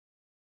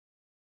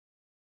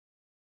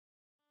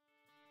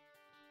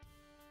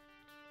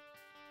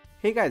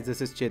Hey guys, this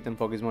is Chetan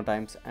for Gizmo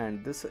Times,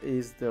 and this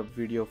is the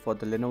video for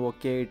the Lenovo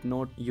K8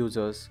 Note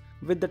users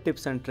with the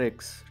tips and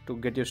tricks to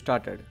get you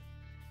started.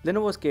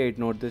 Lenovo's K8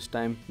 Note this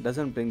time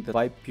doesn't bring the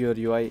Vibe Pure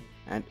UI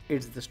and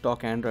it's the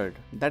stock Android.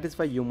 That is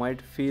why you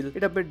might feel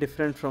it a bit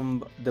different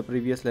from the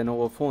previous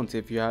Lenovo phones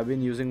if you have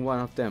been using one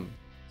of them.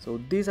 So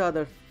these are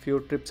the few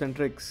tips and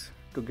tricks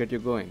to get you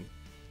going.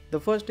 The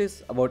first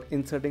is about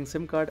inserting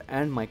SIM card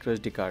and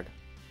microSD card.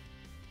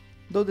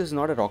 Though this is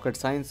not a rocket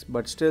science,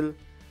 but still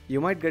you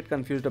might get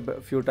confused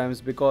a few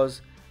times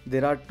because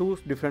there are two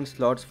different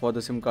slots for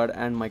the SIM card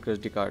and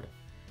microSD card.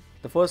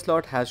 The first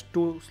slot has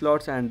two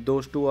slots and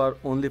those two are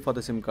only for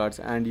the SIM cards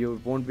and you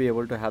won't be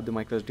able to have the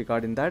microSD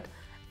card in that,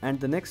 and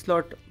the next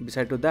slot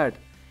beside to that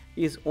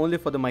is only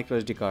for the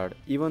microSD card.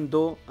 Even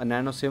though a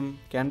nano SIM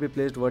can be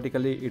placed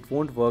vertically, it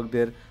won't work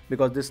there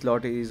because this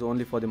slot is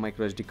only for the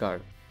microSD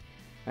card,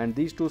 and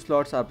these two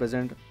slots are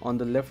present on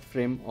the left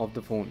frame of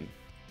the phone.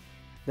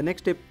 The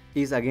next tip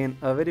is again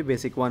a very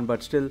basic one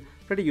but still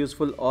pretty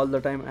useful all the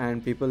time,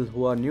 and people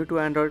who are new to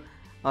Android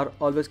are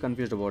always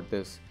confused about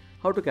this.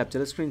 How to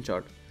capture a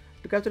screenshot.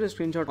 To capture a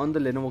screenshot on the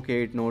Lenovo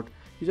K8 Note,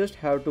 you just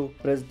have to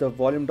press the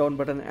volume down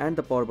button and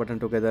the power button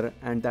together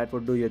and that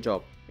would do your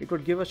job. It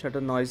would give a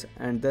shutter noise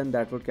and then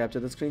that would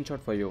capture the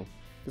screenshot for you.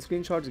 The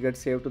screenshots get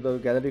saved to the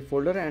gallery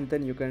folder and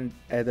then you can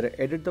either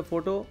edit the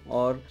photo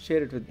or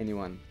share it with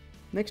anyone.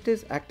 Next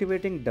is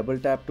activating double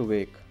tap to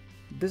wake.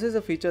 This is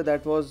a feature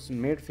that was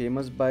made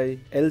famous by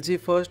LG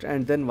first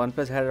and then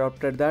OnePlus had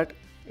adopted that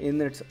in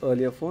its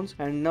earlier phones,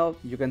 and now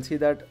you can see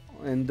that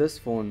in this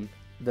phone,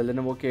 the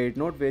Lenovo K8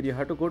 Note, where you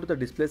have to go to the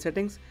display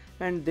settings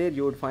and there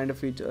you would find a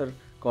feature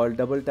called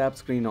double tap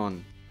screen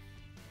on.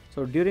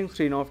 So during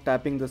screen off,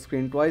 tapping the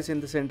screen twice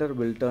in the center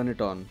will turn it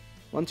on.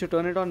 Once you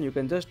turn it on, you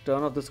can just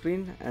turn off the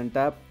screen and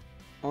tap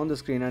on the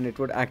screen and it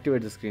would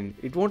activate the screen.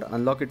 It won't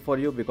unlock it for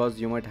you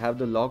because you might have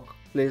the lock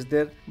placed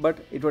there, but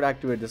it would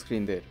activate the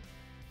screen there.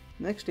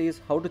 Next is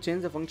how to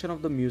change the function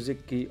of the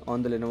music key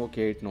on the Lenovo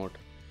K8 Note.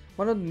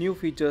 One of the new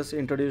features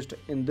introduced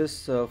in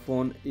this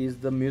phone is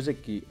the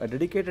music key, a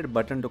dedicated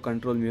button to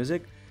control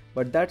music,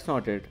 but that's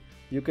not it.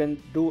 You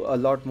can do a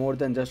lot more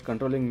than just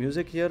controlling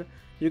music here.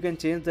 You can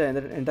change the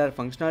entire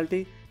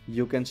functionality.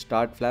 You can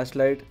start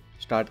flashlight,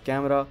 start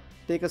camera,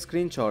 take a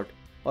screenshot,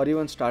 or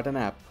even start an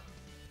app.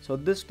 So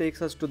this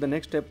takes us to the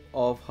next step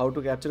of how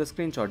to capture a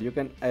screenshot. You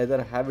can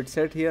either have it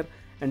set here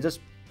and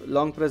just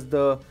long press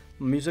the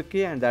music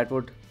key and that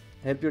would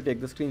help you take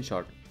the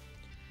screenshot,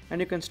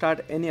 and you can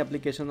start any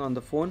application on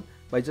the phone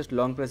by just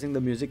long pressing the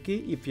music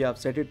key if you have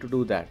set it to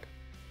do that.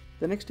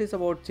 The next is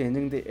about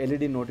changing the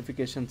LED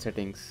notification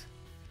settings.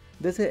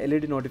 This is a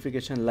LED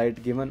notification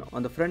light given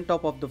on the front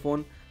top of the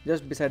phone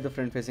just beside the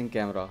front facing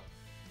camera.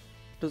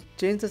 To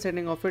change the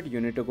setting of it,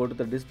 you need to go to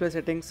the display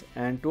settings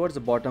and towards the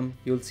bottom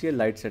you will see a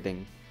light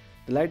setting.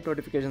 The light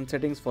notification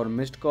settings for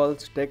missed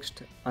calls,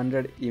 text,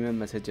 unread email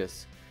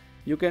messages.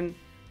 You can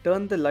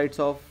turn the lights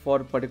off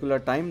for a particular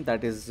time,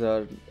 that is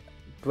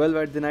 12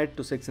 at the night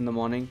to 6 in the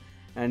morning,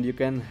 and you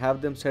can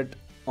have them set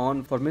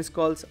on for missed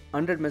calls,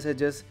 unread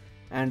messages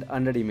and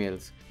unread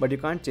emails, but you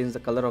can't change the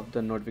color of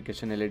the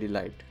notification LED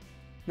light.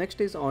 Next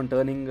is on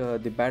turning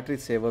the battery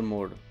saver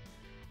mode.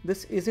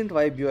 This isn't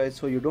Vibe UI,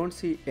 so you don't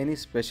see any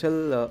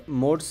special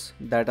modes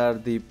that are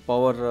the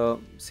power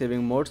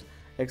saving modes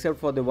except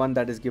for the one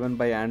that is given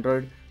by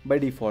Android by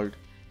default.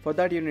 For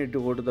that you need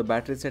to go to the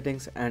battery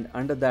settings and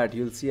under that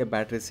you'll see a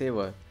battery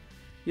saver.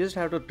 You just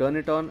have to turn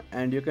it on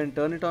and you can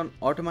turn it on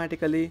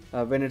automatically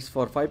when it's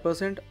for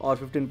 5% or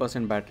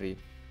 15% battery,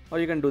 or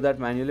you can do that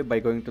manually by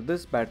going to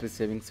this battery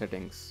saving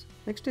settings.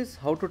 Next is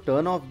how to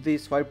turn off the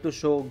swipe to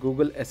show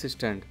Google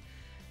Assistant.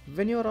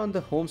 When you are on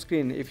the home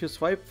screen, if you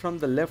swipe from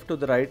the left to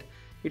the right,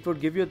 it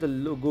would give you the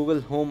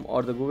Google Home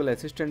or the Google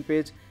Assistant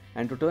page,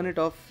 and to turn it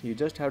off you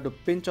just have to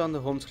pinch on the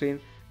home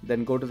screen,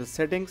 then go to the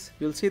settings.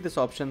 You'll see this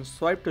option,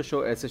 swipe to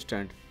show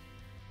assistant.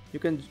 You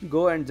can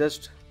go and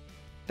just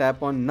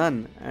tap on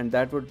none and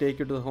that would take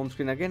you to the home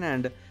screen again,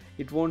 and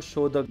it won't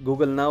show the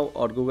Google Now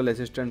or Google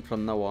Assistant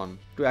from now on.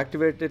 To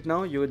activate it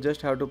now, you would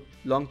just have to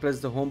long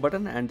press the home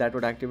button and that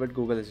would activate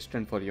Google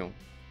Assistant for you.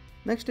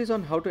 Next is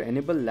on how to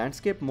enable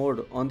landscape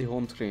mode on the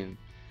home screen.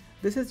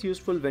 This is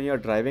useful when you are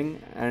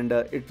driving and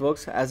it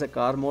works as a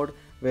car mode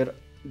where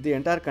the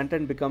entire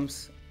content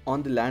becomes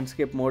on the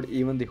landscape mode,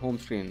 even the home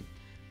screen.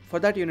 For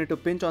that you need to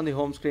pinch on the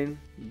home screen,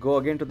 go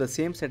again to the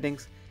same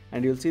settings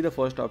and you'll see the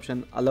first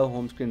option, allow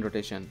home screen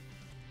rotation.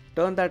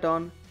 Turn that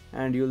on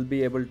and you'll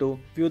be able to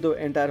view the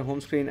entire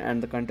home screen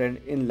and the content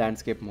in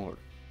landscape mode.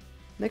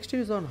 Next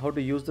is on how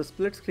to use the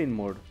split screen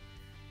mode.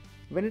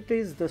 When it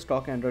is the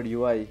stock Android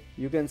UI,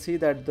 you can see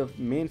that the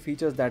main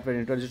features that were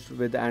introduced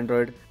with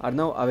Android are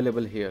now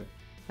available here,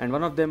 and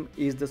one of them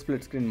is the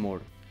split screen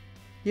mode.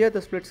 Here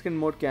the split screen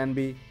mode can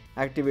be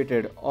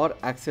activated or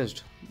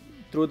accessed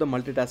through the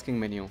multitasking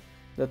menu.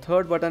 The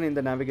third button in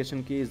the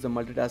navigation key is the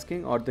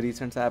multitasking or the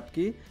recent app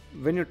key.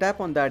 When you tap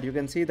on that, you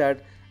can see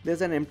that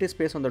there's an empty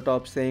space on the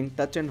top saying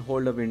touch and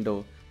hold a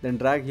window, then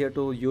drag here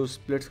to use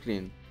split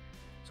screen.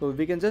 So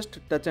we can just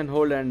touch and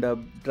hold and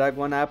drag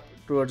one app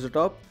towards the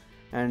top,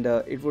 and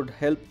it would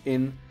help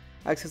in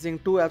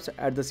accessing two apps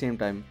at the same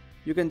time.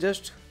 You can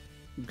just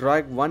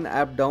drag one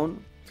app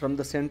down from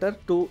the center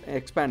to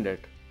expand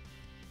it.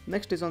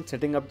 Next is on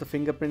setting up the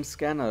fingerprint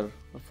scanner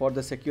for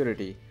the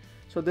security.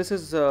 So this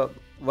is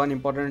one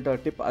important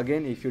tip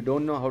again if you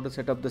don't know how to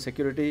set up the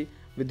security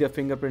with your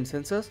fingerprint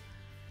sensors.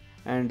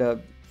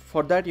 And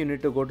for that you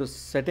need to go to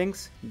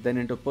settings, then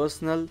into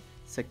personal,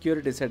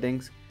 security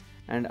settings,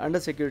 and under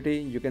security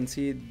you can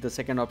see the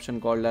second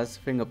option called as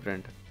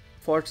fingerprint.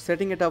 For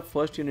setting it up,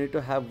 first you need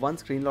to have one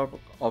screen lock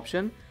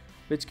option,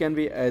 which can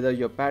be either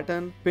your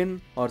pattern,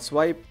 pin, or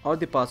swipe, or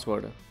the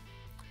password.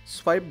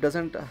 Swipe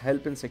doesn't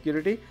help in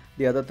security,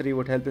 the other three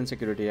would help in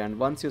security, and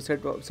once you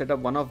set up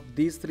one of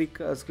these three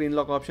screen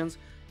lock options,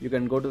 you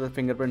can go to the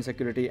fingerprint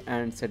security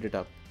and set it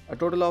up. A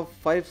total of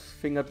 5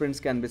 fingerprints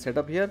can be set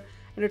up here,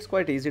 and it's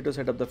quite easy to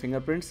set up the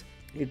fingerprints.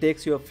 It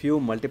takes you a few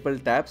multiple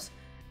taps,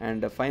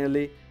 and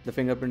finally the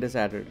fingerprint is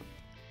added.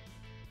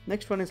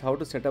 Next one is how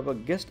to set up a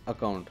guest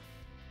account.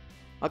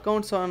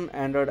 Accounts on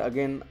Android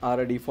again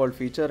are a default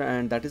feature,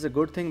 and that is a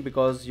good thing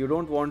because you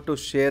don't want to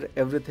share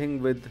everything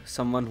with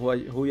someone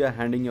who you are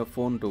handing your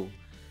phone to,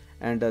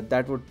 and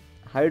that would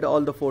hide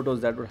all the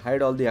photos, that would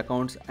hide all the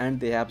accounts and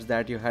the apps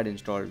that you had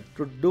installed.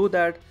 To do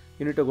that,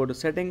 you need to go to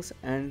settings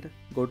and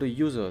go to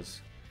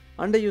users.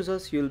 Under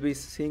users, you will be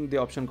seeing the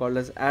option called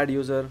as add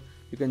user.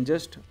 You can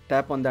just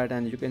tap on that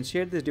and you can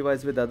share this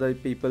device with other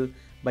people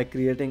by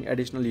creating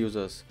additional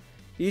users.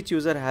 Each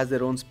user has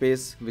their own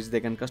space which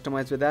they can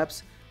customize with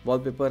apps,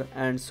 wallpaper,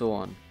 and so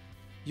on.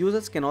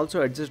 Users can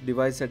also adjust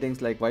device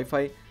settings like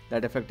Wi-Fi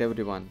that affect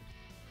everyone.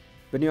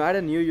 When you add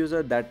a new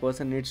user, that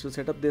person needs to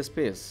set up their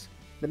space.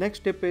 The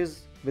next tip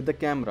is with the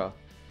camera.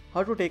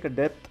 How to take a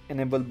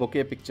depth-enabled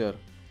bokeh picture.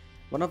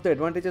 One of the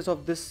advantages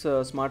of this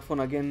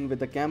smartphone again with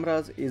the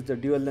cameras is the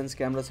dual lens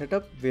camera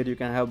setup, where you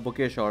can have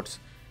bokeh shots.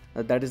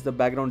 That is the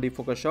background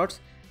defocus shots,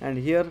 and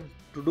here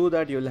to do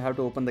that you will have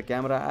to open the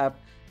camera app,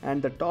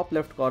 and the top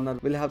left corner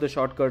will have the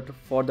shortcut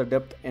for the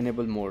depth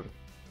enable mode.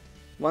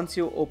 Once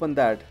you open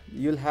that,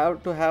 you'll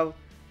have to have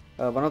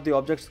one of the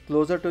objects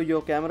closer to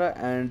your camera,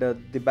 and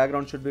the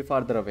background should be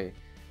farther away,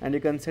 and you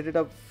can set it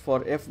up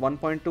for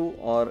f1.2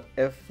 or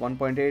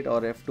f1.8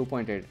 or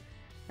f2.8,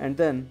 and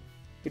then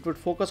it would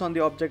focus on the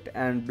object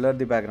and blur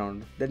the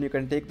background. Then you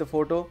can take the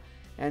photo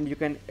and you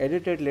can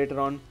edit it later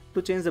on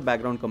to change the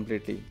background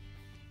completely.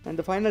 And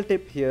the final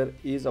tip here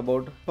is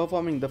about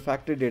performing the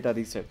factory data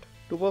reset.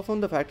 To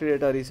perform the factory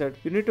data reset,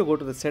 you need to go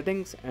to the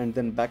settings and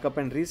then backup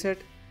and reset,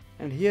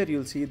 and here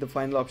you'll see the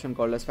final option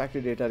called as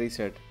factory data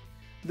reset.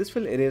 This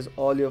will erase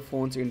all your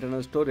phone's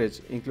internal storage,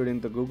 including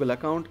the Google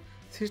account,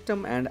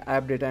 system and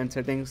app data and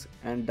settings,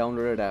 and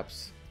downloaded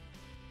apps.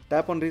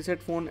 Tap on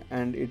reset phone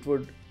and it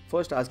would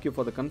first ask you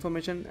for the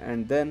confirmation,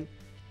 and then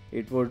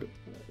it would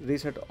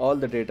reset all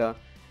the data.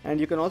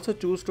 And you can also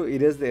choose to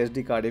erase the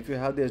SD card. If you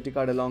have the SD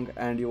card along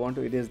and you want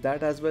to erase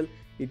that as well,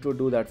 it would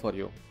do that for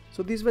you.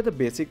 So these were the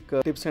basic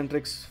tips and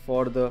tricks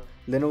for the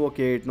Lenovo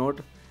K8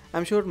 Note.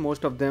 I'm sure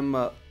most of them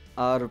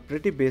are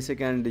pretty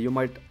basic and you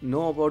might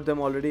know about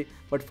them already,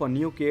 but for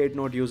new K8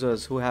 Note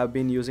users who have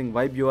been using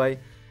Vibe UI,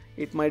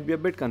 it might be a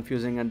bit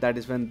confusing, and that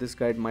is when this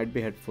guide might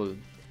be helpful.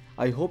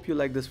 I hope you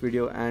like this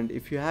video, and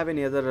if you have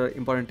any other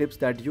important tips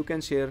that you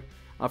can share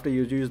after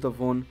you use the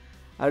phone,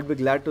 I'd be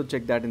glad to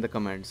check that in the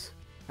comments.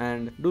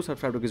 And do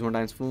subscribe to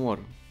Gizmo for more.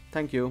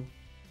 Thank you.